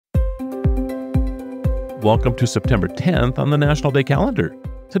Welcome to September 10th on the National Day calendar.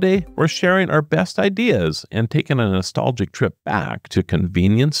 Today, we're sharing our best ideas and taking a nostalgic trip back to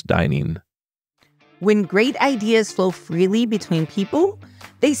convenience dining. When great ideas flow freely between people,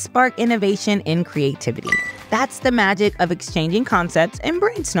 they spark innovation and creativity. That's the magic of exchanging concepts and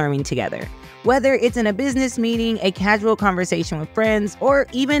brainstorming together. Whether it's in a business meeting, a casual conversation with friends, or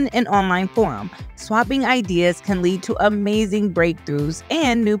even an online forum, swapping ideas can lead to amazing breakthroughs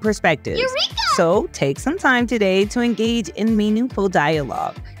and new perspectives. Eureka! So take some time today to engage in meaningful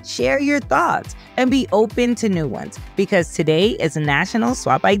dialogue. Share your thoughts and be open to new ones, because today is National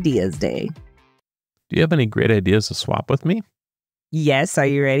Swap Ideas Day. Do you have any great ideas to swap with me? Yes, are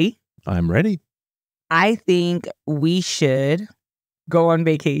you ready? I'm ready. I think we should go on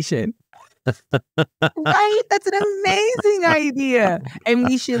vacation. Right? That's an amazing idea. And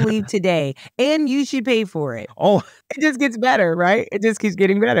we should leave today. And you should pay for it. Oh, It just gets better, right? It just keeps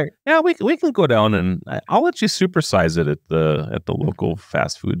getting better. yeah, we can go down and I'll let you supersize it at the local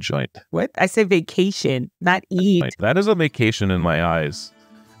fast food joint. What? I said vacation, not eat. That is a vacation in my eyes.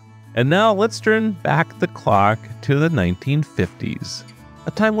 And now let's turn back the clock to the 1950s,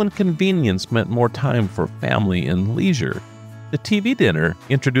 a time when convenience meant more time for family and leisure. The TV dinner,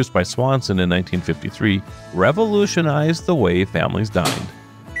 introduced by Swanson in 1953, revolutionized the way families dined.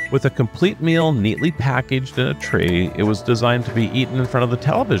 With a complete meal neatly packaged in a tray, it was designed to be eaten in front of the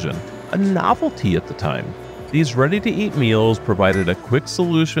television, a novelty at the time. These ready-to-eat meals provided a quick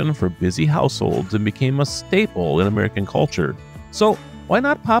solution for busy households and became a staple in American culture. So, why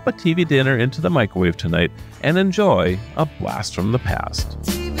not pop a TV dinner into the microwave tonight and enjoy a blast from the past?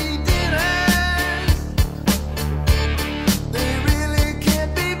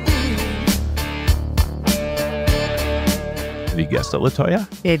 Have you guessed it, Latoya?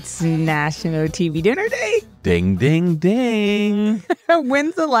 It's National TV Dinner Day. Ding, ding, ding.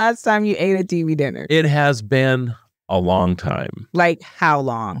 When's the last time you ate a TV dinner? It has been a long time. Like how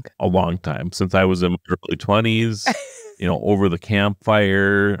long? A long time. Since I was in my early 20s, over the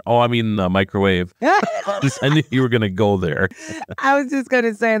campfire. Oh, I mean the microwave. I knew you were going to go there. I was just going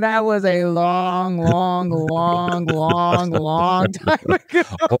to say that was a long time ago.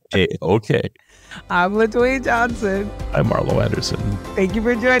 Okay. I'm Latoya Johnson. I'm Marlo Anderson. Thank you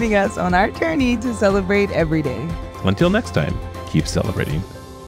for joining us on our journey to celebrate every day. Until next time, keep celebrating.